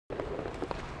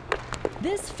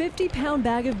This 50-pound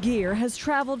bag of gear has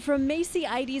traveled from Macy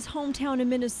Idy's hometown in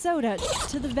Minnesota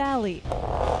to the Valley.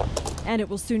 And it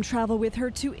will soon travel with her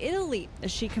to Italy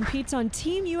as she competes on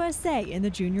Team USA in the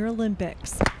Junior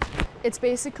Olympics. It's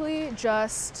basically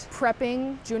just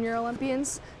prepping junior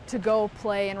Olympians to go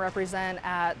play and represent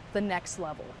at the next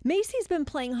level. Macy's been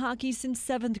playing hockey since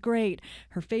 7th grade.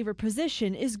 Her favorite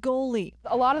position is goalie.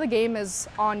 A lot of the game is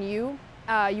on you.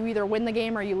 You either win the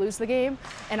game or you lose the game,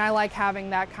 and I like having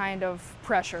that kind of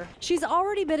pressure. She's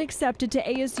already been accepted to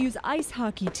ASU's ice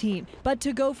hockey team, but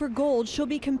to go for gold, she'll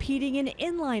be competing in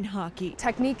inline hockey.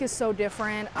 Technique is so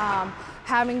different.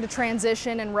 Having to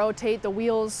transition and rotate, the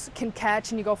wheels can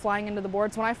catch and you go flying into the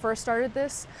boards. When I first started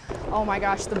this, oh my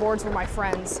gosh, the boards were my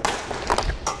friends.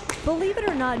 Believe it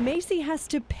or not, Macy has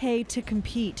to pay to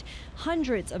compete.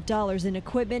 Hundreds of dollars in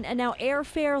equipment and now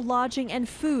airfare, lodging, and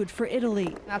food for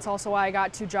Italy. That's also why I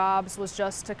got 2 jobs, was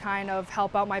just to kind of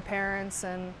help out my parents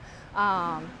and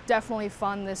definitely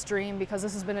fund this dream, because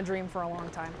this has been a dream for a long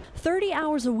time. 30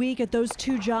 hours a week at those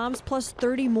 2 jobs plus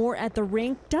 30 more at the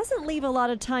rink doesn't leave a lot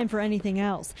of time for anything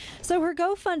else. So her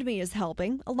GoFundMe is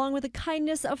helping, along with the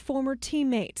kindness of former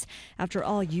teammates. After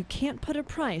all, you can't put a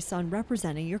price on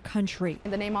representing your country.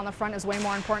 The name on the front is way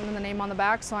more important than the name on the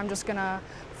back, so I'm just gonna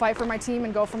fight for my team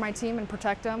and go for my team and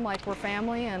protect them like we're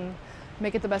family and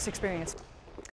make it the best experience.